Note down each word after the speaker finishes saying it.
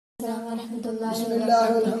بسم الله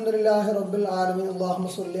والحمد لله رب العالمين اللهم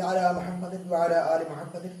صل على محمد وعلى آل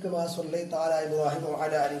محمد كما صليت على إبراهيم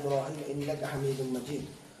وعلى آل إبراهيم إنك حميد مجيد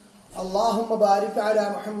اللهم بارك على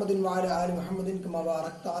محمد وعلى آل محمد كما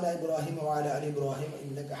باركت على إبراهيم وعلى آل إبراهيم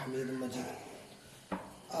إنك حميد مجيد.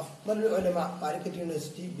 أفضل العلماء Calicut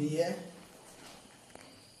university BA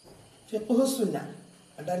ഫിഖ്ഹു സുന്ന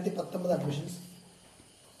 2019 admissions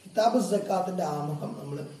കിതാബ് സക്കാത്തിന്റെ ആമുഖം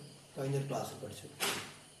നമ്മൾ കഴിഞ്ഞ ക്ലാസ്സിൽ പഠിച്ചു.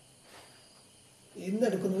 ഇന്ന്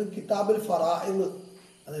എടുക്കുന്നത് കിതാബുൽ ഫറാഇദ്,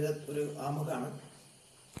 അതിലെ ഒരു ആമുഖമാണ്.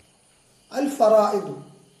 അൽ ഫറാഇദ്,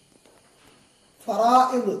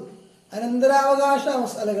 ഫറാഇദ് അനന്തരാവകാശ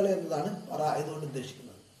മസലകൾ എന്നതാണ് ഫറാഇദ് കൊണ്ട്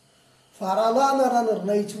ഉദ്ദേശിക്കുന്നത്. ഫറള എന്ന് പറഞ്ഞാൽ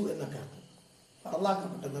നിർണയിച്ചു എന്നൊക്കെ അർത്ഥം.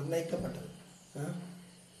 ഫറളാക്കപ്പെട്ടത്, നിർണയിക്കപ്പെട്ടത്.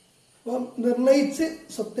 അപ്പം നിർണയിച്ച്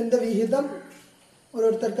സ്വത്തിന്റെ വിഹിതം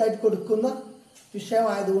ഓരോരുത്തർക്കായിട്ട് കൊടുക്കുന്ന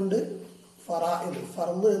വിഷയമായതുകൊണ്ട് ഫറാഇദ്,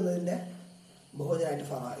 ഫർള് എന്നതിന്റെ ബഹുവചനമായിട്ട്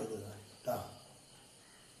ഫറാഇദ് കേട്ടോ.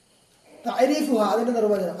 തഅരീഫുഹ, അതിന്റെ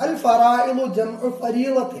നിർവചനം അൽ ഫറാഇദു ജംഉ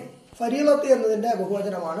ഫരീളത്തി, ഫരീളത്തി എന്നതിന്റെ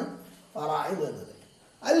ബഹുവചനമാണ് ഫറാഇദ് എന്നത്.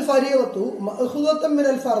 അൽ ഫരീളത്തു മഅഖൂദത്തുൻ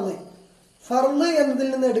മിനൽ ഫർളി, ഫർള് എന്നതിൽ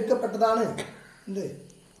നിന്ന് എടുക്കപ്പെട്ടതാണ് എന്ത്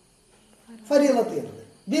ഫരീളത്തി എന്നത്.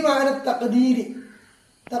 ബിമഅന തഖ്ദീരി,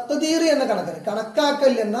 തഖ്ദീർ എന്ന കണക്കിന്,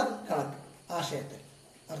 കണക്കാക്കൽ എന്ന കണക്ക് ആശയത്തിൽ,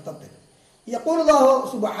 അർത്ഥത്തിൽ. യഖൂലുല്ലാഹു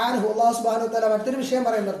സുബ്ഹാനഹു, അല്ലാഹു സുബ്ഹാനഹു വ തആല മറ്റൊരു വിഷയം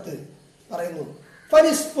പറയുന്നിടത്ത് പറയുന്നു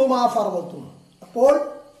ഫനിസ്ഫു മാ ഫർളത്തും, അപ്പോൾ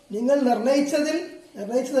നിങ്ങൾ നിർണയിച്ചു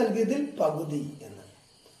നൽകിയതിൽ പകുതി എന്ന്.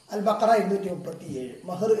 അൽ ബഖറ 237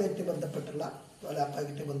 മഹർ ആയിട്ട് ബന്ധപ്പെട്ടുള്ള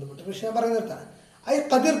തൊലാഖായിട്ട് ബന്ധപ്പെട്ട വിഷയം പറയുന്നിടത്താണ്. ഐ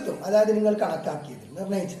ഖദിർതും, അതായത് നിങ്ങൾ കണക്കാക്കിയതിൽ,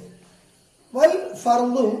 നിർണയിച്ചത്. വൽ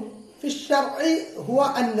ഫർളു ഫി ശർഇ ഹുവ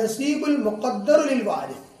അൻ നസീബുൽ മുഖദ്ദർ ലിൽ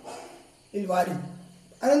വാരിസ്, ലിൽ വാരിസ്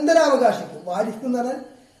അനന്തരാവകാശിക്ക്, വാരിസ് എന്ന് പറഞ്ഞാൽ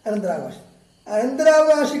അനന്തരാവകാശി,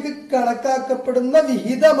 അനന്തരാവകാശിക്ക് കണക്കാക്കപ്പെടുന്ന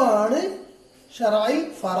വിഹിതമാണ് ശർഇൽ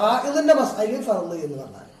ഫറാഇദിന്റെ മസ്അലയിൽ ഫർള് എന്ന്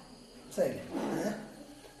പറഞ്ഞാൽ.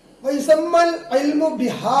 വൈസമ്മൽ ഇൽമു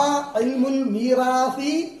ബിഹാ ഇൽമുൽ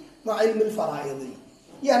മീറാസി വ ഇൽമുൽ ഫറായിദ്,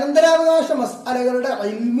 ഈ അനന്തരാവകാശ മസ്അലകളുടെ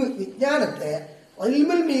ഇൽമ്, വിജ്ഞാനത്തെ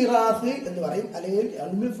ഇൽമുൽ മീറാസ് എന്ന് പറയും, അല്ലെങ്കിൽ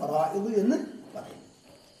ഇൽമുൽ ഫറായിദ് എന്ന് പറയും.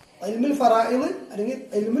 ഇൽമുൽ ഫറായിദ് അല്ലെങ്കിൽ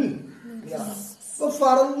ഇൽമുൽ മീറാസ്.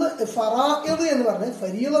 ഫറായിദ് എന്ന് പറഞ്ഞാൽ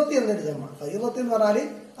ഫരീളത്ത് എന്നൊരു ജമാണ്. ഫരീളത്ത് എന്ന് പറഞ്ഞാൽ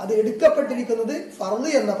അത് എടുക്കപ്പെട്ടിരിക്കുന്നത് ഫർള്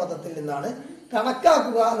എന്ന പദത്തിൽ നിന്നാണ്.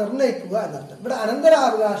 കണക്കാക്കുക, നിർണയിക്കുക എന്നർത്ഥം. ഇവിടെ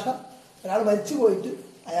അനന്തരാവകാശ, ഒരാൾ മരിച്ചു പോയിട്ട്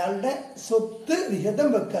അയാളുടെ സ്വത്ത് വിഹിതം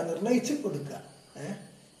വെക്കുക, നിർണയിച്ച് കൊടുക്കുക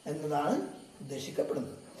എന്നതാണ്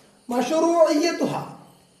ഉദ്ദേശിക്കപ്പെടുന്നത്. മശ്റൂഇയ്യത്തുഹ,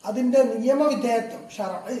 അതിന്റെ നിയമവിധേയത്വം,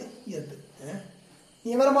 ശർഇയ്യത്ത്,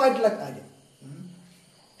 നിയമപരമായിട്ടുള്ള കാര്യം.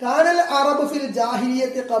 കാനൽ അറബ് ഫിൽ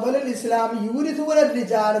ജാഹിലിയ്യത്തി ഖബല അൽ ഇസ്ലാം യൂരിസൂന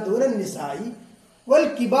الرجال ദൂന النساء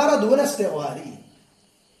والكبار ദൂന الصغار.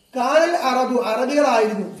 കാനൽ അറബു,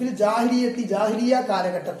 അറബികളായിരുന്നു, ഫിൽ ജാഹിലിയ്യത്തി, ജാഹിലിയ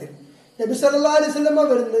കാലഘട്ടത്തിൽ, നബി സല്ലല്ലാഹു അലൈഹി വസല്ലം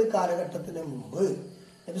വരുന്ന കാലഘട്ടത്തിന് മുമ്പ്,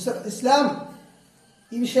 ഇസ്ലാം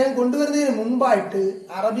ഈ വിഷയം കൊണ്ടുവരുന്നതിന് മുമ്പായിട്ട്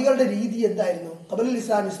അറബികളുടെ രീതി എന്തായിരുന്നു? ഖബലൽ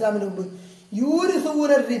ഇസ്ലാം, ഇസ്ലാമിന് മുമ്പ്, യൂരിസൂന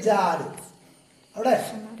الرجال, അവിടെ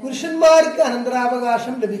പുരുഷന്മാർക്ക്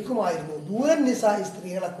അനന്തരാവകാശം ലഭിക്കുമായിരുന്നു, ദൂരൻ നിസായി,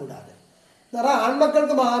 സ്ത്രീകളെ കൂടാതെ. എന്ന് പറഞ്ഞാൽ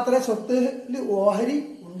ആൺമക്കൾക്ക് മാത്രമേ സ്വത്തിൽ ഓഹരി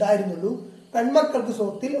ഉണ്ടായിരുന്നുള്ളൂ, പെൺമക്കൾക്ക്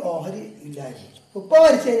സ്വത്തിൽ ഓഹരി ഇല്ലായിരുന്നു. ഉപ്പ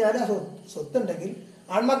മരിച്ചു കഴിഞ്ഞാൽ ആ സ്വത്തുണ്ടെങ്കിൽ,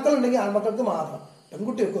 ആൺമക്കൾ ഉണ്ടെങ്കിൽ ആൺമക്കൾക്ക് മാത്രം,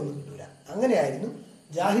 പെൺകുട്ടികൾക്ക് ഒന്നും കിട്ടൂല. അങ്ങനെയായിരുന്നു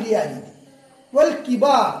ജാഹിലിയ രീതി. വൽ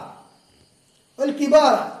കിബാർ, വൽ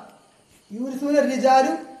കിബാറ യൂരിസൂന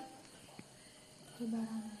റിജാലു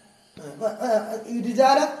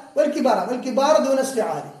റിജാല വൽ കിബാറ, വൽ കിബാറ ദൂന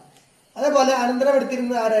സ്തിആരി. അതേപോലെ അനന്തരം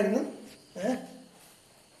എടുത്തിരുന്നത് ആരായിരുന്നു?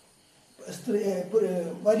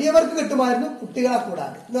 വലിയവർക്ക് കിട്ടുമായിരുന്നു, കുട്ടികളെ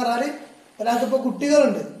കൂടാതെ. എന്ന് പറഞ്ഞാല് ഒരാൾക്കിപ്പോ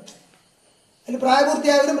കുട്ടികളുണ്ട്, അതിൽ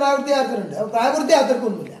പ്രായപൂർത്തിയായവരും പ്രായപൂർത്തിയായവരുണ്ട്. അപ്പൊ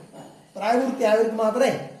പ്രായപൂർത്തിയായവർക്കൊന്നുമില്ല, പ്രായപൂർത്തിയായവർക്ക്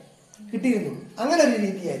മാത്രമേ കിട്ടിയിരുന്നുള്ളൂ. അങ്ങനെ ഒരു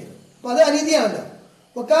രീതിയായിരുന്നു. അപ്പൊ അത് അനീതിയാണല്ലോ.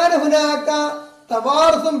 വകാന ഹുനാക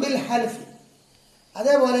തവാറുസും ബിൽ ഹൽഫി,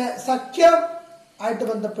 അതേപോലെ സഖ്യം ആയിട്ട്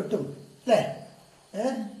ബന്ധപ്പെട്ടും, അല്ലേ,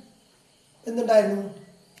 എന്തുണ്ടായിരുന്നു?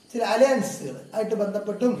 ചില അലയൻസുകൾ ആയിട്ട്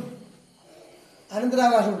ബന്ധപ്പെട്ടും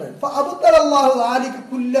അനന്തരാവകാശം ഉണ്ടായിരുന്നു. ഫഅബ്തലല്ലാഹു ദാലിക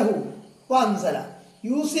കുല്ലഹു വഅൻസല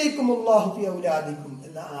യൂസികുമുല്ലാഹു ഫി ഔലാദികും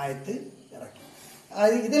എന്ന ആയത്ത് ഇറക്കി.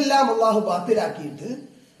 ഇതെല്ലാം അള്ളാഹു ബാത്തിലാക്കിയിട്ട്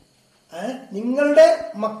നിങ്ങളുടെ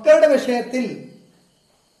മക്കളുടെ വിഷയത്തിൽ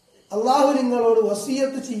അള്ളാഹു നിങ്ങളോട്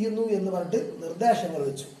വസിയത്ത് ചെയ്യുന്നു എന്ന് പറഞ്ഞിട്ട് നിർദ്ദേശങ്ങൾ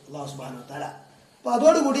വെച്ചു അള്ളാഹു സുബ്ഹാനഹു വ തആല. അപ്പൊ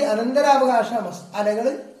അതോടുകൂടി അനന്തരാവകാശ മസ്അലകൾ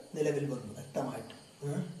നിലവിൽ വന്നു വ്യക്തമായിട്ട്.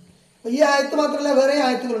 അപ്പൊ ഈ ആയത്ത് മാത്രമല്ല, വേറെ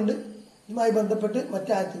ആയത്തുകളുണ്ട് ഇതുമായി ബന്ധപ്പെട്ട്,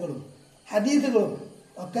 മറ്റായത്തുകളും ഹദീസുകളും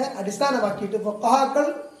ഒക്കെ അടിസ്ഥാനമാക്കിയിട്ട് ഫഖഹാക്കൾ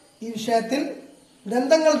ഈ വിഷയത്തിൽ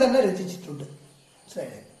ഗ്രന്ഥങ്ങൾ തന്നെ രചിച്ചിട്ടുണ്ട്.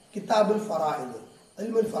 കിതാബുൽ ഫറായിദ്,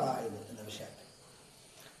 ഇൽമുൽ ഫറായിദ് എന്ന വിഷയത്തിൽ.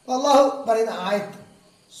 അള്ളാഹു പറയുന്ന ആയത്ത്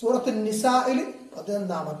സൂറത്തുൽ നിസാഇൽ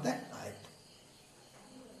 11-ാമത്തെ ആയത്ത്.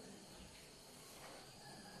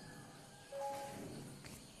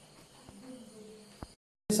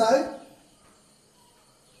 നിസാ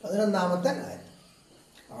 11-ാമത്തെ ആയത്ത്.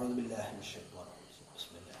 അഊദു ബില്ലാഹി മിനശ് ശൈത്വാനിർ റജീം.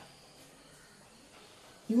 ബിസ്മില്ലാഹ്.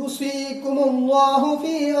 യുസീകുമുല്ലാഹു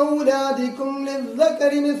ഫീ ഔലാദികും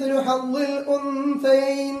ലിസ്സകരി മിസ്ലു ഹദ്ദിൽ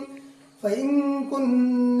ഉൻസയൈൻ فإن كن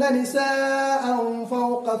نساء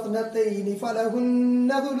فوق 2 فلهن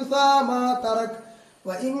ثلثا ما ترك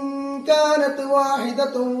وإن كانت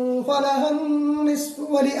واحدة فلها النصف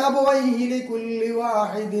ولأبويه لكل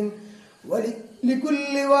واحد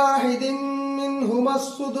منهما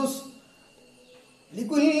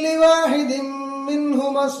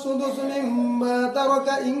السدس مما ترك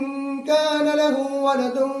إن كان له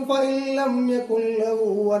ولد فإن لم يكن له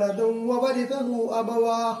ولد وورثه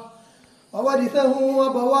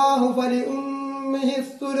أبواه فلأمه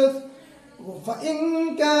الثلث فإن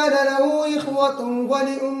كان له إخوة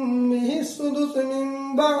فلأمه السدس من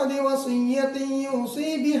بعد وصية يوصي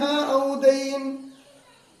بها أو دين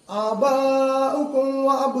آباؤكم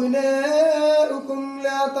وأبناؤكم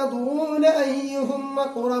لا تدرون أيهم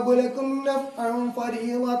أقرب لكم نفعا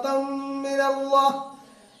فريضة من الله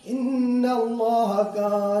إن الله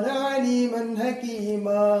كان عليما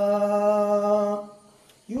حكيما.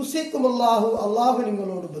 യൂസിക്കുമുല്ലാഹു, അള്ളാഹു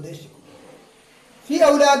നിങ്ങളോട് ഉപദേശിക്കും. ഫി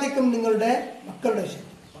ഔലാദിക്കും, നിങ്ങളുടെ മക്കളുടെ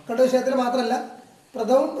വിഷയത്തിൽ. മക്കളുടെ വിഷയത്തിൽ മാത്രമല്ല,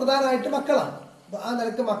 പ്രധാനമായിട്ട് മക്കളാണ്. ആ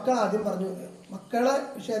നിലക്ക് മക്കൾ ആദ്യം പറഞ്ഞു, മക്കളെ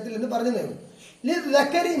വിഷയത്തിൽ എന്ന് പറഞ്ഞു തരും.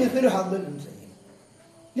 ലിസ്സകരി മിസ്ലു ഹദ്ദിൽ ഉൻസയൈൻ.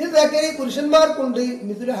 ലിസ്സകരി പുരുഷന്മാർക്കുണ്ട്,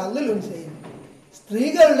 മിസ്ലു ഹദ്ദിൽ ഉൻസയൈൻ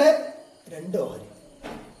സ്ത്രീകളുടെ 2 ഓഹരി.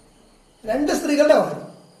 2 സ്ത്രീകളുടെ ഓഹരി.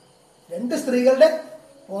 2 സ്ത്രീകളുടെ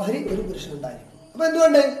ഓഹരി ഒരു പുരുഷനുണ്ടായിരിക്കും. അപ്പൊ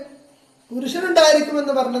എന്തുകൊണ്ട്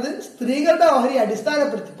പുരുഷനുണ്ടായിരിക്കുമെന്ന് പറഞ്ഞത് സ്ത്രീകളുടെ ഓഹരി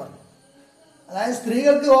അടിസ്ഥാനപ്പെടുത്തി പറഞ്ഞു. അതായത്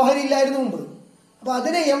സ്ത്രീകൾക്ക് ഓഹരി ഇല്ലായിരുന്നു മുമ്പ്. അപ്പൊ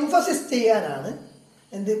അതിനെ എംഫസിസ് ചെയ്യാനാണ്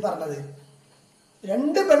എന്ത് പറഞ്ഞത്.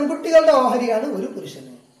 2 പെൺകുട്ടികളുടെ ഓഹരിയാണ് ഒരു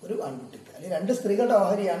പുരുഷന്, ഒരു ആൺകുട്ടിക്ക്. അല്ലെങ്കിൽ 2 സ്ത്രീകളുടെ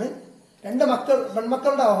ഓഹരിയാണ്, 2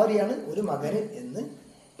 പെൺമക്കളുടെ ഓഹരിയാണ് ഒരു മകന് എന്ന്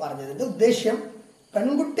പറഞ്ഞതിന്റെ ഉദ്ദേശ്യം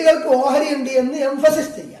പെൺകുട്ടികൾക്ക് ഓഹരി ഉണ്ട് എന്ന്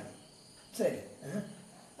എംഫസിസ് ചെയ്യാണ്. ശരി,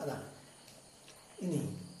 അതാണ്. ഇനി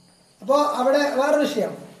അപ്പോ അവിടെ വേറെ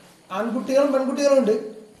വിഷയം, ആൺകുട്ടികളും പെൺകുട്ടികളും ഉണ്ട്.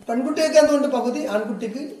 പെൺകുട്ടികൾക്ക് എന്തുകൊണ്ട് പകുതി,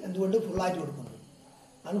 ആൺകുട്ടിക്ക് എന്തുകൊണ്ട് ഫുള്ളായിട്ട് കൊടുക്കുന്നു?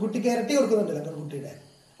 ആൺകുട്ടിക്ക് ഇരട്ടി കൊടുക്കുന്നുണ്ടല്ലോ പെൺകുട്ടിയുടെ.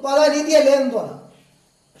 അപ്പൊ അതാ രീതിയല്ലേ എന്ന് തോന്നാം.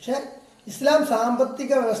 പക്ഷെ ഇസ്ലാം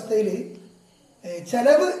സാമ്പത്തിക വ്യവസ്ഥയിൽ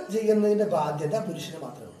ചെലവ് ചെയ്യുന്നതിന്റെ ബാധ്യത പുരുഷന്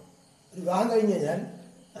മാത്രമേ ഉള്ളൂ. ഒരു വിവാഹം കഴിഞ്ഞ് കഴിഞ്ഞാൽ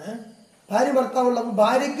ഭാര്യ ഭർത്താവുള്ള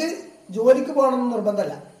ഭാര്യക്ക് ജോലിക്ക് പോകണമെന്ന്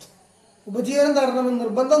നിർബന്ധമല്ല, ഉപജീവനം തരണമെന്ന്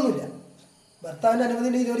നിർബന്ധമൊന്നുമില്ല. ഭർത്താവിന്റെ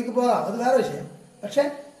അനുമതി ജോലിക്ക് പോകാം, അത് വേറെ വിഷയം. പക്ഷെ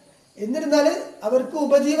എന്നിരുന്നാല് അവർക്ക്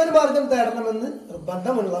ഉപജീവന മാർഗം തേടണമെന്ന്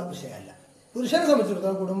നിർബന്ധമുള്ള വിഷയമല്ല. പുരുഷനെ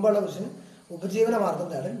സംബന്ധിച്ചിടത്തോളം, കുടുംബമുള്ള പുരുഷന് ഉപജീവന മാർഗം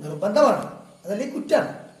തേടൽ നിർബന്ധമാണ്. അതല്ലെങ്കിൽ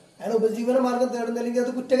കുറ്റാണ്. അയാൾ ഉപജീവന മാർഗം തേടുന്നില്ലെങ്കിൽ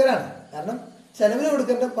അത് കുറ്റകരാണ്. കാരണം ചെലവിന്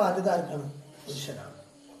കൊടുക്കേണ്ട ബാധ്യത ആർക്കാണ്? പുരുഷനാണ്.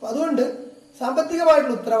 അപ്പൊ അതുകൊണ്ട്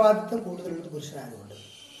സാമ്പത്തികമായിട്ടുള്ള ഉത്തരവാദിത്വം കൂടുതലുള്ളത് പുരുഷനായതുകൊണ്ട്.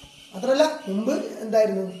 മാത്രമല്ല മുമ്പ്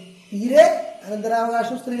എന്തായിരുന്നു, തീരെ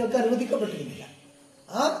അനന്തരാവകാശം സ്ത്രീകൾക്ക് അനുവദിക്കപ്പെട്ടിരുന്നില്ല.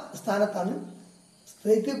 ആ സ്ഥാനത്താണ്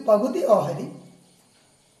സ്ത്രീക്ക് പകുതി ഓഹരി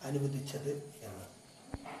അനുവദിച്ചത് എന്ന്.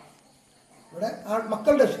 ഇവിടെ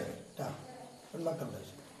മക്കളുടെ വിഷയം, പെൺമക്കളുടെ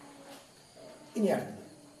വിഷയം. ഇനി അടുത്തത്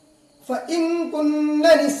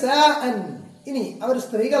ഇനി അവർ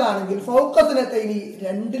സ്ത്രീകളാണെങ്കിൽ ഫൗഖസ്നതൈനി, ഇനി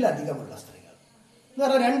 2-ലധികമുള്ള സ്ത്രീകൾ എന്ന്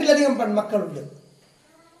പറഞ്ഞാൽ 2-ലധികം പെൺമക്കളുണ്ട്.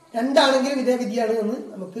 2 ഇതേ വിധിയാണ് എന്ന്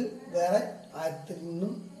നമുക്ക് വേറെ ആയത്തിൽ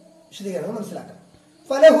നിന്നും വിശദീകരണം മനസ്സിലാക്കാം.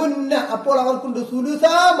 ഫലഹുന്ന, അപ്പോൾ അവർക്കുണ്ട്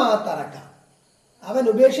സുലുസാ മാ തറക, അവൻ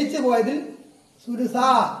ഉപേക്ഷിച്ചു പോയതിൽ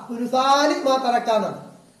സുലുസാനി മാ തറക്കാന്നാണ്.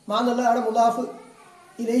 മാ എന്നുള്ളത് അവിടെ മുദാഫ്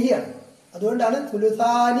ഇലൈഹിയാണ്. അതുകൊണ്ടാണ്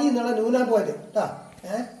സുലുസാനി എന്നുള്ള നൂനാൻ പോയത് കേട്ടാ.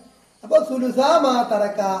 അപ്പൊ സുലുസാ മാ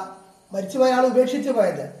തറക്ക, മരിച്ചുപോയ ആൾ ഉപേക്ഷിച്ചു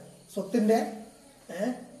പോയത് സ്വത്തിന്റെ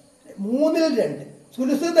 3/2.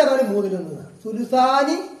 സുലുസ് എന്ന് പറഞ്ഞാൽ 3/1.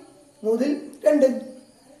 സുലുസാനി 3/2.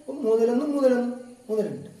 3/1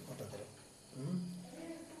 3/2 മൊത്തത്തില്.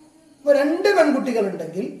 ഇപ്പൊ 2 പെൺകുട്ടികൾ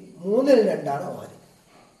ഉണ്ടെങ്കിൽ 3/2 ഓഹരി.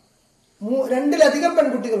 2-ലധികം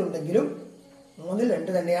പെൺകുട്ടികൾ ഉണ്ടെങ്കിലും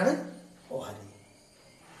 3/2 തന്നെയാണ് ഓഹരി.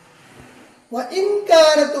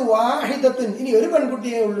 വാഹിദത്തുൻ, ഇനി ഒരു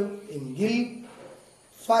പെൺകുട്ടിയേ ഉള്ളൂ എങ്കിൽ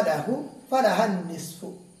ഫലഹൻ നിസ്ഫു,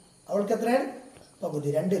 അവൾക്ക് എത്രയാണ്? പകുതി,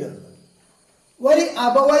 2/1. വലി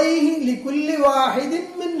അബവൈഹി ലികുല്ലി വാഹിദിൻ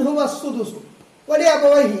മിൻഹുമാ അസ്സുദുസു, വലി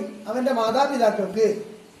അബവൈഹി, അവന്റെ മാതാപിതാക്കൾക്ക്,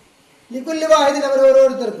 ലികുല്ലി വാഹിദിൻ, അവർ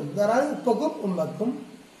ഓരോരുത്തർക്കും, അതാണ് ഉപ്പക്കും ഉമ്മക്കും,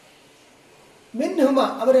 മിൻഹുമ,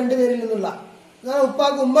 അവർ 2 പേരിൽ നിന്നുള്ള,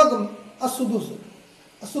 ഉപ്പാക്കും ഉമ്മക്കും, അസ്സുദുസു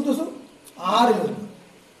 6/1.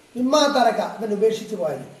 മിമ്മാ തറക, അവൻ ഉപേക്ഷിച്ചു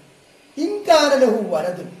പോയത്. ഇൻകാന ലഹു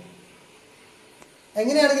വലദുൻ,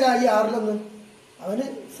 എങ്ങനെയാണെങ്കിൽ ഈ 6-1 അവന്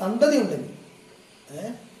സന്തതി ഉണ്ടെങ്കിൽ,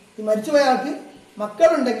 ഈ മരിച്ചുപോയ ആൾക്ക്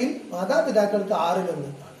മക്കളുണ്ടെങ്കിൽ മാതാപിതാക്കൾക്ക്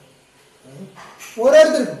 6-1 ആണ്.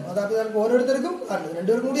 ഓരോരുത്തർക്കും മാതാപിതാക്കൾക്ക് ഓരോരുത്തർക്കും 6,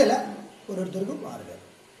 രണ്ടുപേർക്കും കൂടിയല്ല, ഓരോരുത്തർക്കും 6.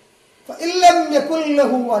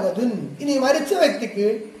 ഇനി മരിച്ച വ്യക്തിക്ക്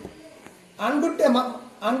ആൺകുട്ടി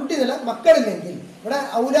എന്നല്ല മക്കളില്ലെങ്കിൽ, ഇവിടെ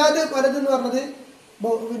ഔലാദ് വലത് എന്ന് പറഞ്ഞത്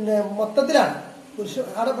പിന്നെ മൊത്തത്തിലാണ്,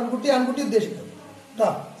 അവിടെ പെൺകുട്ടി ആൺകുട്ടി ഉദ്ദേശിക്കുന്നത് കേട്ടോ,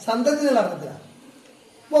 സന്തതി എന്നുള്ള അർത്ഥത്തിലാണ്.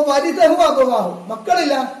 അപ്പോൾ വരിതഹു അപവാഹു,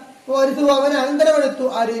 മക്കളില്ല, അപ്പോൾ വരിതഹു അവന് അനന്തരമെടുത്തു.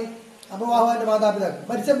 ആര്? അപവാഹു, അവന്റെ മാതാപിതാക്കൾ.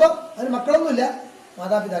 മരിച്ചപ്പോ അവന് മക്കളൊന്നുമില്ല,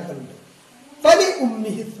 മാതാപിതാക്കളുണ്ട്. ഫലി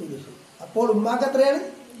ഉമ്മിഹി സുലുസു, അപ്പോൾ ഉമ്മാക്ക് എത്രയാണ്?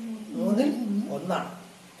 3/1.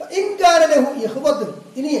 ഇൻകാനലഹു ഇഖ്വത്തുൻ,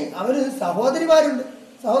 ഇനി അവന് സഹോദരിമാരുണ്ട്,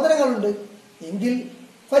 സഹോദരങ്ങളുണ്ട് എങ്കിൽ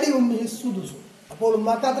ഫലി ഉമ്മിഹി സുദുസു, അപ്പോൾ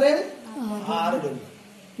ഉമ്മാക്ക് എത്രയാണ്? 6/1.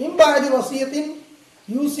 മിൻ ബഅദി വസിയത്തിൻ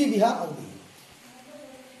യൂസി ബിഹാ ഔ ബിഹി,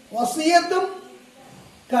 വസിയത്തും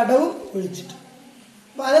കടവും ഒഴിച്ചിട്ട്.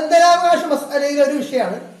 അപ്പൊ അനന്തരാവകാശ മസ്അലയിലെ ഒരു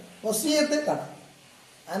വിഷയമാണ് വസിയത്ത്, കടം.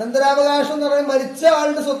 അനന്തരാവകാശം എന്ന് പറയുന്നത് മരിച്ച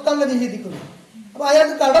ആളുടെ സ്വത്താണ് വിഹിതിക്കുന്നത്. അപ്പൊ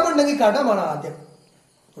അയാൾക്ക് കടമുണ്ടെങ്കിൽ കടമാണ് ആദ്യം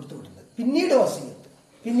കൊടുത്തു വിടുന്നത്, പിന്നീട് വസിയത്ത്,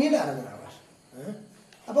 പിന്നീട് അനന്തരാവകാശം.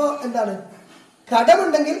 അപ്പോ എന്താണ്?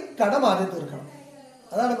 കടമുണ്ടെങ്കിൽ കടം ആദ്യം തീർക്കണം,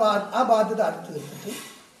 അതാണ് ആ ബാധ്യത ആദ്യം തീർത്തിട്ട്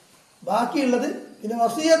ബാക്കിയുള്ളത് പിന്നെ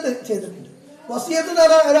വസിയത്ത് ചെയ്തിട്ടുണ്ട്. വസിയത്ത് എന്ന്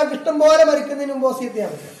പറഞ്ഞാൽ ഒരാൾക്ക് ഇഷ്ടം പോലെ മരിക്കുന്നതിന് മുമ്പ് വസിയത്ത്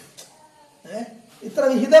ചെയ്യാൻ പറ്റില്ല. ഇത്ര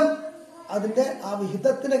വിഹിതം, അതിന്റെ ആ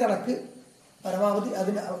വിഹിതത്തിന്റെ കണക്ക് പരമാവധി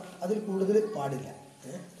അതിൽ കൂടുതൽ പാടില്ല.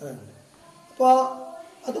 അപ്പോ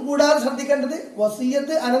അത് കൂടാതെ ശ്രദ്ധിക്കേണ്ടത്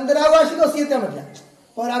വസിയത്ത്, അനന്തരാവകാശിക്ക് വസിയത്ത് ചെയ്യാൻ പറ്റില്ല.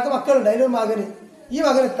 അപ്പൊ ഒരാൾക്ക് മക്കളുണ്ട്, അതിനൊരു മകന്, ഈ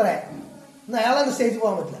മകൻ ഇത്ര എന്ന് അയാളെ നിശ്ചയിച്ച്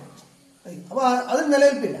പോകാൻ പറ്റില്ല. അപ്പൊ അത്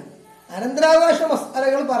നിലനിൽപ്പില്ല. അനന്തരാവകാശ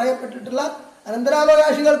മസാലകൾ പറയപ്പെട്ടിട്ടുള്ള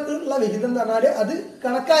അനന്തരാവകാശികൾക്കുള്ള വിഹിതം എന്ന് പറഞ്ഞാൽ അത്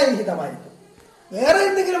കണക്കായ വിഹിതമായിരിക്കും. വേറെ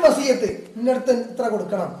എന്തെങ്കിലും വസിയത്ത്, ഇന്നടുത്ത് ഇത്ര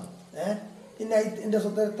കൊടുക്കണം, പിന്നെ എന്റെ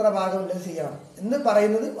സ്വത്ത് ഇത്ര ഭാഗം ചെയ്യണം എന്ന്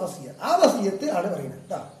പറയുന്നത് വസിയത്ത്. ആ വസിയത്ത് ആണ് പറയുന്നത്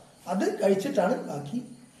കേട്ടോ. അത് കഴിച്ചിട്ടാണ് ബാക്കി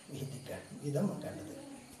വിഹിതിക്കാൻ വിഹിതം വെക്കേണ്ടത്.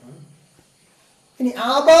 ഇനി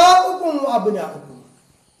ആബാഉക്കും അബ്നാഉക്കും,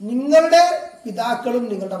 നിങ്ങളുടെ പിതാക്കളും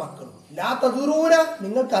നിങ്ങളുടെ മക്കളും, ലാ തദറൂന,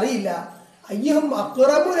 നിങ്ങൾക്കറിയില്ല, അയ്യഹും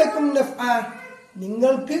അഖ്റബു ലക്കും നഫ്ആ,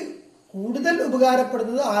 നിങ്ങൾക്ക് കൂടുതൽ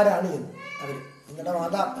ഉപകാരപ്പെടുന്നത് ആരാണ് എന്ന്. അവര്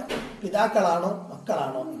നിങ്ങളുടെ പിതാക്കളാണോ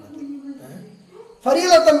മക്കളാണോ എന്നത്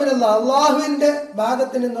ഫരീളത്തൻ മിനല്ലാഹ്, അള്ളാഹുവിന്റെ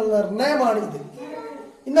ഭാഗത്ത് നിന്നുള്ള നിർണയമാണ് ഇത്.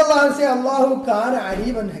 ഇന്നല്ലാഹു അല്ലാഹു കാന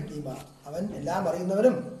അലീമൻ ഹകീമ, അവൻ എല്ലാം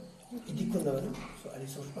അറിയുന്നവരും ഇരിക്കുന്നവരും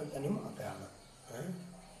സൂക്ഷ്മജ്ഞനും ഒക്കെയാണ്,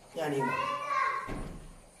 ജ്ഞാനിയുമാണ്.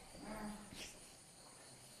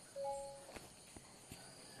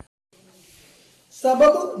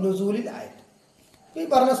 സബബു നുസൂലിൽ ആയത്ത്, ഈ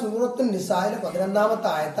പറഞ്ഞ സൂറത്തുൽ നിസായിലെ 11-ാമത്തെ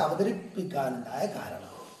ആയത്ത് അവതരിപ്പിക്കാനുണ്ടായ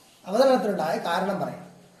കാരണം, അവതരണത്തിനുണ്ടായ കാരണം പറയാം.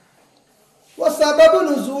 وسبب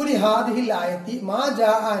نزول هذه الآية ما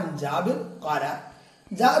جاء عن جابر قال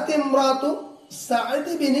جاءت امرأة سعد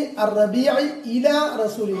بن الربيع إلى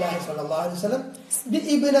رسول الله صلى الله عليه وسلم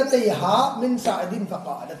بابنتيها من سعد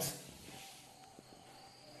فقالت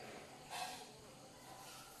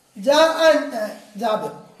جاء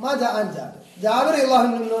جابر ما جاء عن جابر ജാബിർ റളിയല്ലാഹു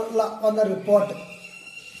വന്ന റിപ്പോർട്ട്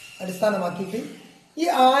അടിസ്ഥാനമാക്കിയിട്ട് ഈ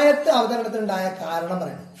ആയത്ത് അവതരണത്തിനുണ്ടായ കാരണം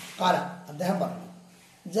പറയണം. കാലം അദ്ദേഹം പറഞ്ഞു,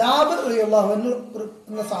 ജാബിർ റളിയല്ലാഹു അൻഹു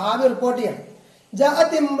എന്ന സഹാബി റിപ്പോർട്ട് ചെയ്യണം.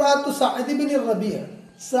 ജാഅത് ഇംറാത്തു സഅദ് ബിൻ റബീഅ,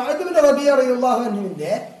 സഅദ് ബിൻ റബീഅ റളിയല്ലാഹു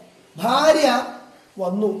അൻഹുവിന്റെ ഭാര്യ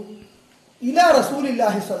വന്നു ഇലാ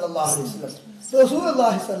റസൂലില്ലാഹി സ്വല്ലല്ലാഹു അലൈഹി വസല്ലം,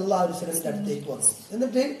 റസൂലുള്ളാഹി സ്വല്ലല്ലാഹു അലൈഹി വസല്ലമിന്റെ അടുത്തേക്ക് വന്നു.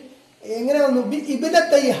 എന്നിട്ട് എങ്ങനെ വന്നു? ബി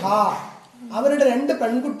ഇബ്നതൈഹാ, അവരുടെ 2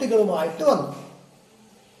 പെൺകുട്ടികളുമായിട്ട് വന്നു.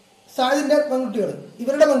 സാദിന്റെ പെൺകുട്ടികൾ,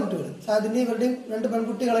 ഇവരുടെ പെൺകുട്ടികൾ, സാദിന്റെ ഇവരുടെയും 2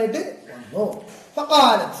 പെൺകുട്ടികളായിട്ട് വന്നു.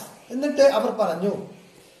 ഫഖാലത്ത്, എന്നിട്ട് അവർ പറഞ്ഞു,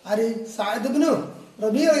 ആര്? സഅദ് ഇബ്നു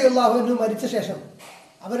റബീഅ റളിയല്ലാഹു അൻഹു മരിച്ച ശേഷം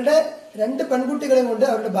അവരുടെ 2 പെൺകുട്ടികളെ കൊണ്ട്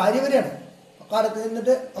അവരുടെ ഭാര്യ വരെയാണ്. ഫഖാലത്ത്,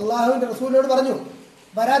 എന്നിട്ട് അള്ളാഹുവിന്റെ റസൂലിനോട് പറഞ്ഞു,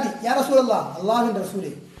 പരാതി, യാ റസൂലല്ലാഹ്, അള്ളാഹുവിന്റെ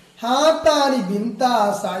റസൂലേ, ഹാതാനി ബിൻതാ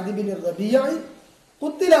സഅദ് ബിൻ റബീഅ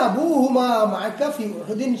ഖുത്തില അബൂഹുമാ മഅക ഫി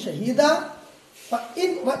ഉഹുദിൻ ഷഹീദ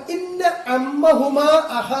വഇന്ന അമ്മഹുമാ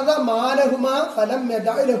അഖദ മാലഹുമാ ഫലം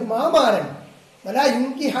യദഅ ലഹുമാ മാലൻ വലാ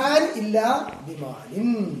യുൻകിഹാൻ ഇല്ലാ ബിമാലിൻ.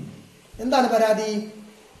 എന്താണ് പരാതി?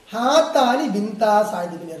 ഹാതാനി ബിൻതാ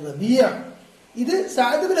സഅദ് ബിൻ റബീഅ, ഇത്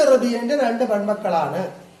സഅദ് ബിൻ റബീഅന്റെ 2 പെൺമക്കളാണ്.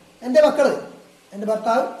 എന്റെ മക്കള്, എന്റെ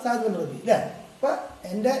ഭർത്താവ് സഅദ് ബിൻ റബീഅ അല്ലേ? അപ്പൊ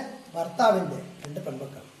എന്റെ ഭർത്താവിന്റെ 2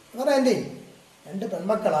 പെൺമക്കൾ എന്ന് പറഞ്ഞാൽ എന്റെ 2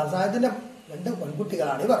 പെൺമക്കളാണ്, സഅദിന്റെ 2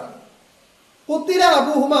 പെൺകുട്ടികളാണ് ഇവർ. ഖുത്തില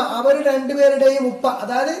അബൂഹുമ, അവർ 2 പേരുടെയും ഉപ്പ,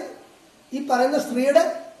 അതായത് ഈ പറയുന്ന സ്ത്രീയുടെ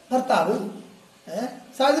ഭർത്താവ്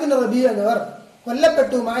സഅദ് ബിൻ റബീഅ എന്നിവർ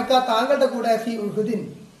കൊല്ലപ്പെട്ടു. മഅക, താങ്കളുടെ കൂടെ, ഫി ഉഹുദിൻ,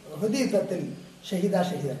 ഉഹുദ് യുദ്ധത്തിൽ,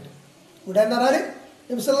 ഷഹീദായിട്ട്. കൂടെ എന്ന് പറഞ്ഞാൽ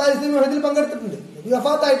നബി സല്ലല്ലാഹു അലൈഹി വസല്ലം ഉഹദിൽ പങ്കെടുത്തിട്ടുണ്ട്. നബി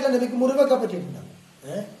വഫാത്തായിട്ടുള്ള നബിക്ക് മുറിവൊക്കെ പറ്റിയിട്ടുണ്ട്.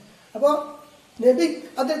 അപ്പോൾ നബി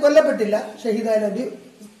അതിൽ കൊല്ലപ്പെട്ടില്ല. ഷഹീദായ നബി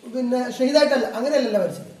പിന്നെ ഷഹീദായിട്ടല്ല, അങ്ങനെയല്ലല്ലോ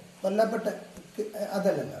മരിച്ചത്, കൊല്ലപ്പെട്ട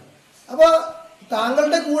അതല്ലല്ലോ. അപ്പോൾ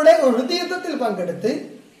താങ്കളുടെ കൂടെ ഉഹദ് യുദ്ധത്തിൽ പങ്കെടുത്ത്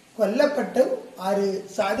കൊല്ലപ്പെട്ട് ആര്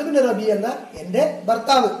സഅദ് ബിൻ റബി എന്ന എൻ്റെ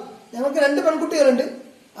ഭർത്താവ്. ഞങ്ങൾക്ക് 2 പെൺകുട്ടികളുണ്ട്.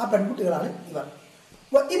 ആ പെൺകുട്ടികളാണ് ഇവർ.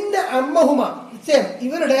 ഇന്ന അമ്മഹുമ, നിശ്ചയം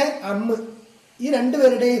ഇവരുടെ അമ്മ, ഈ 2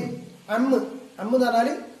 പേരുടെയും അമ്മ എന്ന് പറഞ്ഞാൽ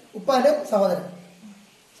ഉപ്പാന്റെ സഹോദരൻ,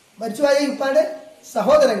 മരിച്ചുപോയ ഉപ്പാന്റെ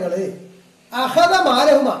സഹോദരങ്ങള് അഹദ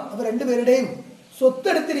മാലഹുമ, അവർ 2 പേരുടെയും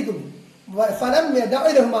സ്വത്തെടുത്തിരിക്കുന്നു. ഫലം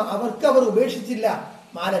യദഅലഹുമ, അവർക്ക് അവർ ഉപേക്ഷിച്ചില്ല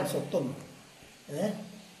മാലൻ, സ്വത്തൊന്നും.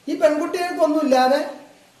 ഈ പെൺകുട്ടികൾക്കൊന്നുമില്ലാതെ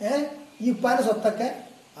ഈ ഉപ്പാന്റെ സ്വത്തൊക്കെ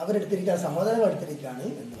അവരെടുത്തിരിക്കുകയാണ്, സഹോദരങ്ങൾ എടുത്തിരിക്കുകയാണ്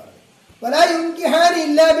എന്ന് പറഞ്ഞു. വലാ യുൻകിഹാനി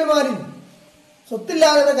ഇല്ലാ ബിമാലിൻ,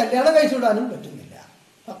 സ്വത്തില്ലാതെ കല്യാണം കഴിച്ചുവിടാനും പറ്റുന്നില്ല.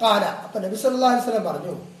 ഫഖാല, അപ്പൊ നബി സല്ലല്ലാഹു അലൈഹി വസല്ലം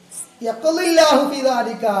പറഞ്ഞു, യഖ്ളില്ലാഹു ഫീ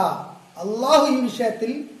ദാലിക, അല്ലാഹു ഈ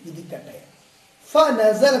വിഷയത്തിൽ വിധിക്കട്ടെ.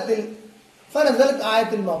 ഫനസലത്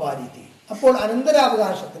ആയത്തുൽ മവാരിദി, അപ്പോൾ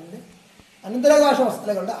അനന്തരാവകാശ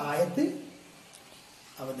വസ്തുക്കളുടെ ആയത്ത്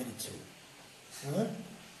അവതരിച്ചു.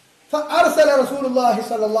 ഫഅർസല റസൂലുള്ളാഹി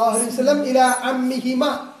സ്വല്ലല്ലാഹു അലൈഹി വസല്ലം ഇലാ അമ്മിഹിമ,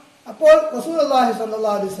 അപ്പോൾ റസൂലുള്ളാഹി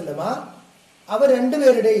സ്വല്ലല്ലാഹു അലൈഹി വസല്ലം അവർ 2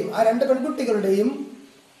 പേരുടെയും ആ 2 പെൺകുട്ടികളുടെയും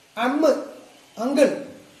അങ്കിൾ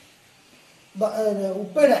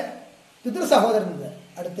ഉപ്പയുടെ പിതൃ സഹോദരന്റെ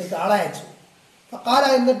അടുത്തേക്ക് ആളയച്ചു. ഫഖാല,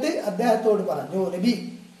 എന്നിട്ട് അദ്ദേഹത്തോട് പറഞ്ഞു, നബി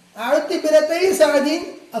അഅതി ബിനതൈ സഅദിൻ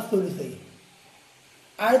അസ്സുലുസൈൻ,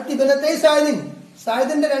 അഅതി ബിനതൈ സഅദിൻ,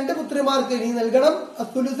 സഅദിന്റെ 2 പുത്രിമാർക്ക് നീ നൽകണം,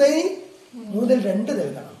 അസ്സുലുസൈൻ 2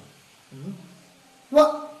 നൽകണം. വ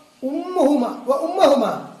ഉമ്മഹുമ,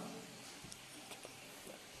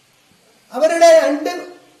 അവരുടെ 2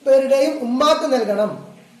 പേരുടെയും ഉമ്മാക്ക് നൽകണം,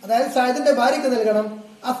 അതായത് സഅദിന്റെ ഭാര്യക്ക് നൽകണം,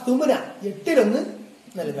 അസ്സുമുന 8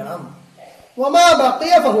 നൽകണം. വമാ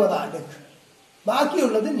ബഖിയ ഫഹുവ ദാലിക്,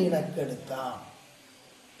 ബാക്കിയുള്ളത് നിനക്കെടുക്കാം,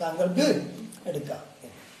 താങ്കൾക്ക് എടുക്കാം.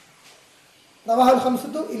 റവാഹുൽ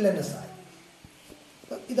ഖംസത്തു ഇല്ല നസായി.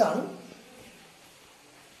 ഇതാണ്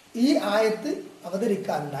ഈ ആയത്ത്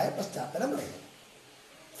അവതരിക്കാനുണ്ടായ പശ്ചാത്തലം.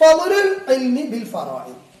 ഫളലുൽ ഇൽമി ബിൽ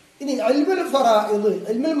ഫറായിദ്, ഇനി ഇൽമുൽ ഫറായിദ്,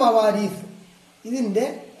 ഇൽമുൽ മവാരീസ്, ഇതിന്റെ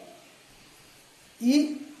ഈ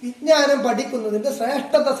വിജ്ഞാനം പഠിക്കുന്നതിന്റെ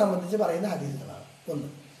ശ്രേഷ്ഠത സംബന്ധിച്ച് പറയുന്ന ഹദീസുകളാണ്. 1,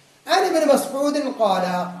 عن ابن مسعود قال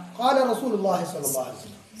قال رسول الله صلى الله عليه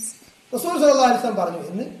وسلم, റസൂൽ സല്ലല്ലാഹു അലൈഹി വസല്ലം പറഞ്ഞു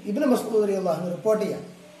എന്ന് ഇബ്നു മസ്ഊദ് റളിയല്ലാഹു അൻഹു റിപ്പോർട്ട് ചെയ്യാം.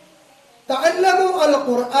 തഅല്ലമു അൽ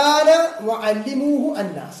ഖുർആന വഅല്ലിമൂഹു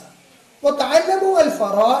അന്നാസ വതഅല്ലമു അൽ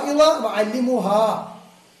ഫറായിദ വഅല്ലിമുഹാ.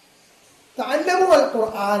 തഅല്ലമു അൽ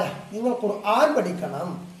ഖുർആന, നിങ്ങൾ ഖുർആൻ പഠിക്കണം,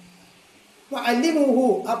 വഅല്ലിമൂഹു,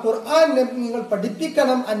 ആ ഖുർആൻ നിങ്ങൾ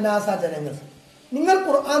പഠിപ്പിക്കണം, അന്നാസ, ജനങ്ങൾ, നിങ്ങൾ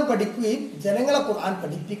ഖുർആൻ പഠിക്കുകയും ജനങ്ങളെ ഖുർആൻ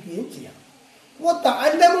പഠിപ്പിക്കുകയും ചെയ്യണം.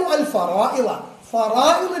 വതഅല്ലമു അൽ ഫറായിദ,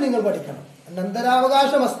 ഫറായിദ് നിങ്ങൾ പഠിക്കണം,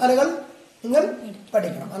 അനന്തരാവകാശ മസ്അലകൾ നിങ്ങൾ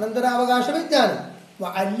പഠിക്കണം, അനന്തരാവകാശ വിജ്ഞാനം.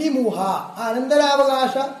 വഅല്ലിമുഹ, ആ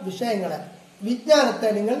അനന്തരാവകാശ വിഷയങ്ങളെ, വിജ്ഞാനത്തെ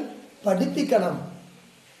നിങ്ങൾ പഠിപ്പിക്കണം,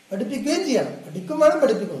 പഠിപ്പിക്കുകയും ചെയ്യണം. പഠിക്കും വേണം,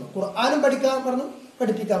 പഠിപ്പിക്കണം. ഖുർആനും പഠിക്കാൻ പറഞ്ഞു,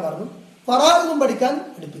 പഠിപ്പിക്കാൻ പറഞ്ഞു, ഫറായിദും പഠിക്കാൻ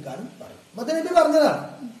പഠിപ്പിക്കാനും പറഞ്ഞു. നബി പറഞ്ഞതാണ്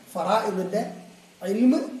ഫറായിദിന്റെ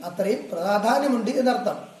ഇൽമ് അത്രയും പ്രാധാന്യമുണ്ട്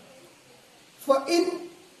എന്നർത്ഥം.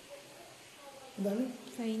 എന്താണ്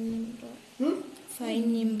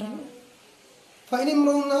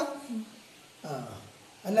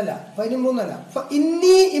അല്ലല്ല, ഫൈനിമ്രൂന്നല്ല,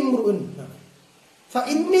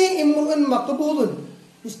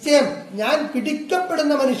 നിശ്ചയം ഞാൻ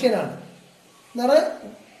പിടിക്കപ്പെടുന്ന മനുഷ്യനാണ്.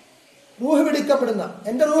 റൂഹ് പിടിക്കപ്പെടുന്ന,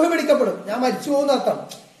 എന്റെ റൂഹ് പിടിക്കപ്പെടും, ഞാൻ മരിച്ചു പോകുന്ന അർത്ഥം.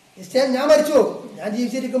 നിശ്ചയം ഞാൻ മരിച്ചു പോകും. ഞാൻ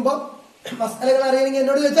ജീവിച്ചിരിക്കുമ്പോ മസാലകൾ അറിയണമെങ്കിൽ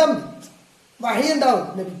എന്നോട് ചോദിച്ചാൽ മതി, വഹി ഉണ്ടാവും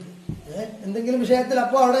നബിക്ക്. എന്തെങ്കിലും വിഷയത്തിൽ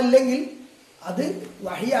അപ്പോൾ അവിടെ ഇല്ലെങ്കിൽ അത്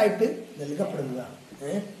വഹിയായിട്ട് നൽകപ്പെടുന്നതാണ്.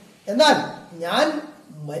 എന്നാൽ ഞാൻ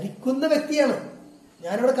മരിക്കുന്ന വ്യക്തിയാണ്,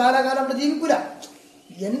 ഞാനിവിടെ കാലാകാലം അവിടെ ജീവിക്കൂല.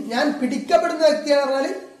 ഞാൻ പിടിക്കപ്പെടുന്ന വ്യക്തിയാണ് പറഞ്ഞാൽ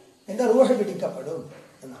എന്റെ റൂഹ് പിടിക്കപ്പെടും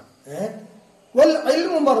എന്നാണ്.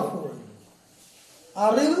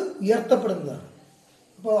 അറിവ് ഉയർത്തപ്പെടുന്നതാണ്.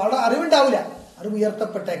 അപ്പോൾ അവിടെ അറിവുണ്ടാവില്ല, അറിവ്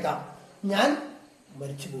ഉയർത്തപ്പെട്ടേക്കാം, ഞാൻ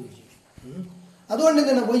മരിച്ചു പോവുകയും. അതുകൊണ്ട്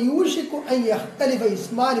എന്താണ്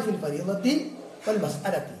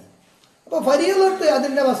അപ്പൊ ഫരീളത്ത്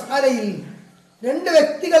അതിന്റെ മസ്അലയിൽ 2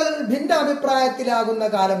 വ്യക്തികൾ ഭിന്ന അഭിപ്രായത്തിലാകുന്ന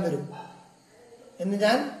കാലം വരും എന്ന്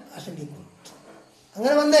ഞാൻ ആശങ്കിക്കുന്നു.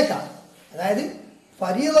 അങ്ങനെ വന്നേക്കാം. അതായത്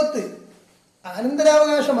ഫരീളത്ത്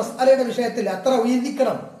അനന്തരാവകാശ മസ്അലയുടെ വിഷയത്തിൽ അത്ര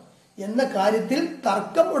ഉയർത്തിക്കണം എന്ന കാര്യത്തിൽ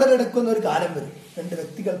തർക്കം ഉടലെടുക്കുന്ന ഒരു കാലം വരും 2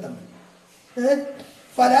 വ്യക്തികൾ തമ്മിൽ.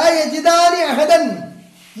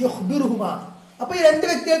 അപ്പൊ ഈ 2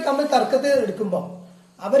 വ്യക്തികൾ തമ്മിൽ തർക്കത്തിൽ എടുക്കുമ്പോൾ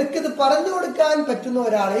അവർക്കിത് പറഞ്ഞു കൊടുക്കാൻ പറ്റുന്ന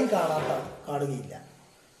ഒരാളെയും കാണുകയില്ല.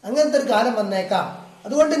 അങ്ങനത്തെ ഒരു കാലം വന്നേക്കാം.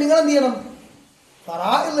 അതുകൊണ്ട് നിങ്ങൾ എന്ത് ചെയ്യണം?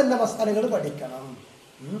 ഫറാഇദിന്റെ മസ്അലകൾ പഠിക്കണം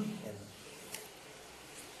എന്ന്.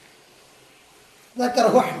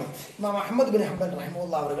 ഇമാം അഹ്മദ് ബിൻ ഹംബൽ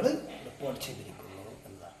റഹിമഹുല്ലാഹ് അവർ റിപ്പോർട്ട് ചെയ്തിരിക്കുന്നു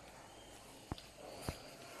എന്നാണ്.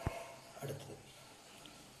 അടുത്തത്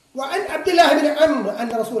وعن عبد الله بن عمرو أن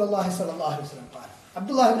رسول الله صلى الله عليه وسلم قال عبد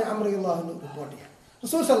الله بن عمرو رضي الله عنه റിപ്പോർട്ട് ചെയ്യാം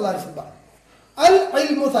റസൂൽ സല്ലല്ലാഹു അലൈഹി വസല്ലം പറഞ്ഞു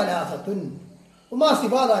العلم ثلاثة وما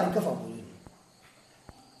سوى ذلك فضل.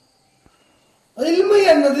 ഇൽമ്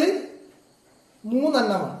എന്നത്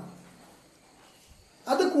മൂന്നെണ്ണമാണ്.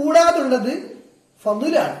 അത് കൂടാതുള്ളത്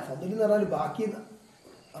ഫضലാണ്. ഫضൽ എന്ന് പറഞ്ഞാൽ ബാക്കി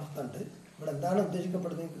അർത്ഥമുണ്ട്. ഇവിടെ എന്താണ്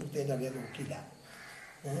ഉദ്ദേശിക്കപ്പെടുന്നത് കൃത്യമായിട്ട് അറിയാൻ നോക്കിയില്ല.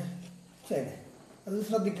 ശരി, അത്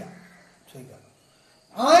ശ്രദ്ധിക്കാം. ചോദിക്കാം.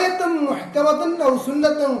 ആയത്തും മുഹ്കമത്തുൻ ഔ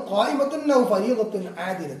സുന്നത്തുൻ ഖായിമത്തുൻ ഔ ഫരീദത്തുൻ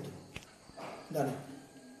ആദിലത്തുൻ. എന്താണ്?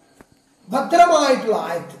 ഭദ്രമായിട്ടുള്ള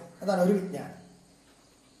ആയത്ത്, അതാണ് ഒരു വിജ്ഞാനം.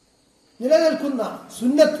 നിലനിൽക്കുന്ന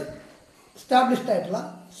സുന്നത്ത്, എസ്റ്റാബ്ലിഷ്ഡ് ആയിട്ടുള്ള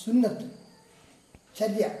സുന്നത്ത്,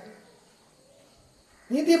 ശരിയ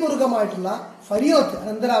നീതിപൂർവകമായിട്ടുള്ള ഫരീദത്ത്,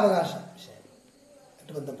 അനന്തരാവകാശ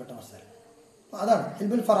വിഷയമായിട്ട് ബന്ധപ്പെട്ട മസല. അതാണ്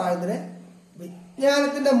ഇൽമുൽ ഫറായിദിനെ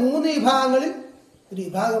വിജ്ഞാനത്തിന്റെ 3 വിഭാഗങ്ങളിൽ ഒരു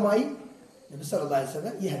വിഭാഗമായി നബി സല്ലല്ലാഹു അലൈഹി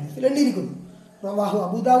വസല്ലം ഈ ഹദീസിൽ എണ്ണിയിരിക്കുന്നു. റവാഹു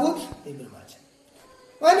അബൂ ദാവൂദ് ഇബ്നു മാജ.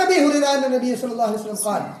 വനബി ഹുറൈറ നബി സല്ലല്ലാഹു അലൈഹി വസല്ലം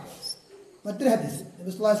ഖാൽ. മറ്റൊരു ഹദീസ് നബി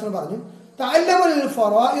സല്ലല്ലാഹു അലൈഹി വസല്ലം പറഞ്ഞു തഅല്ലമുൽ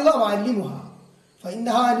ഫറായിദ വഅല്ലിമുഹാ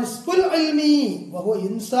ഫഇന്നഹാ നിസ്ഫുൽ ഇൽമി വഹുവ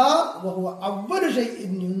യുൻസാ വഹുവ അവ്വലു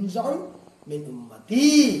ഷൈഇൻ യുൻസഉ മിൻ ഉമ്മത്തി.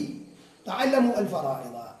 തഅല്ലമു അൽ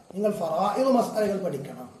ഫറായിദ, നിങ്ങൾ ഫറായിദ് മസ്അലകൾ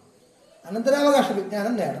പഠിക്കണം, അനന്തരാവകാശ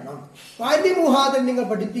വിജ്ഞാനം നേടണം. വഅല്ലിമുഹാ, നിങ്ങൾ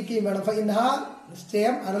പഠിപ്പിക്കുകയും വേണം. ഫഇന്നഹാ,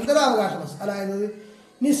 നിശ്ചയം അനന്തരാവകാശ മസ്അല എന്നത്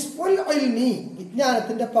നിസ്ഫുൽ ഇൽമി,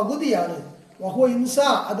 വിജ്ഞാനത്തിന്റെ പകുതിയാണ്. വഹുവ ഇൻസാ,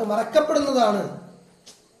 അത് മറക്കപ്പെടുന്നതാണ്.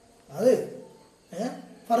 അത്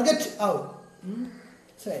ഫർഗറ്റ് ആവും.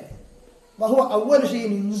 ശരി. വഹുവ അവ്വലു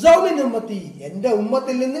ഷൈഇൻ യുൻസഉ മിൻ ഉമ്മത്തി, എന്റെ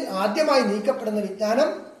ഉമ്മത്തിൽ നിന്ന് ആദ്യമായി നീക്കപ്പെടുന്ന വിജ്ഞാനം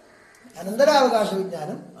അനന്തരാവകാശ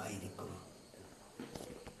വിജ്ഞാനം ആയിരിക്കും.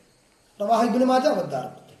 റവാഹു ഇബ്നു മാജ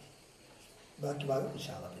വദ്ദാറഖുത്നി. ബാക്കി ഭാഗം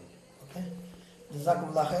ഇൻഷാ അല്ലാഹ്. ഓക്കേ,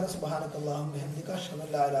 ജസാക്കുമുല്ലാഹു ഖൈറൻ. സുബ്ഹാനക്കല്ലാഹുമ്മ വബിഹംദിക അഷ്ഹദു അൻ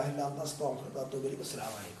ലാ ഇലാഹ ഇല്ല അൻത അസ്തഗ്ഫിറുക വ അത്തൂബു ഇലൈക്.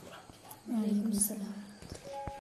 അസ്സലാമു അലൈക്കും. വഅലൈക്കും അസ്സലാം.